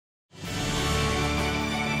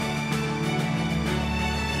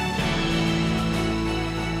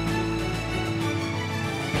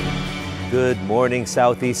Good morning,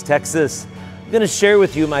 Southeast Texas. I'm going to share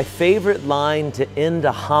with you my favorite line to end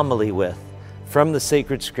a homily with from the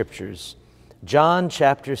sacred scriptures. John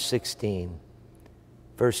chapter 16,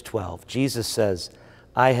 verse 12. Jesus says,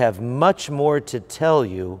 "I have much more to tell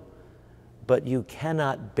you, but you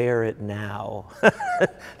cannot bear it now."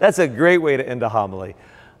 That's a great way to end a homily.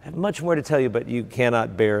 I have much more to tell you, but you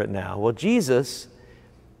cannot bear it now. Well, Jesus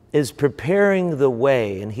is preparing the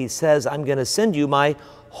way, and he says, I'm going to send you my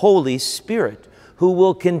Holy Spirit, who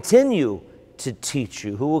will continue to teach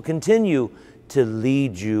you, who will continue to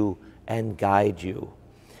lead you and guide you.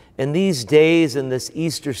 In these days, in this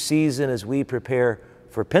Easter season, as we prepare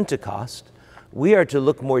for Pentecost, we are to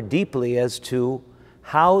look more deeply as to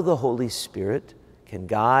how the Holy Spirit can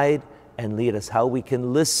guide and lead us, how we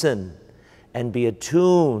can listen and be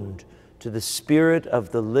attuned to the Spirit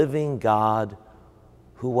of the living God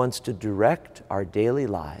who wants to direct our daily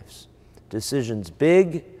lives, decisions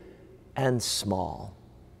big and small.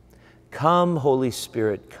 Come, Holy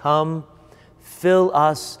Spirit, come, fill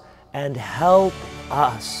us and help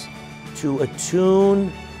us to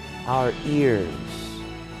attune our ears,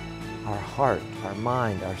 our heart, our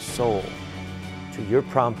mind, our soul to your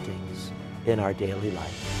promptings in our daily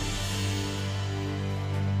life.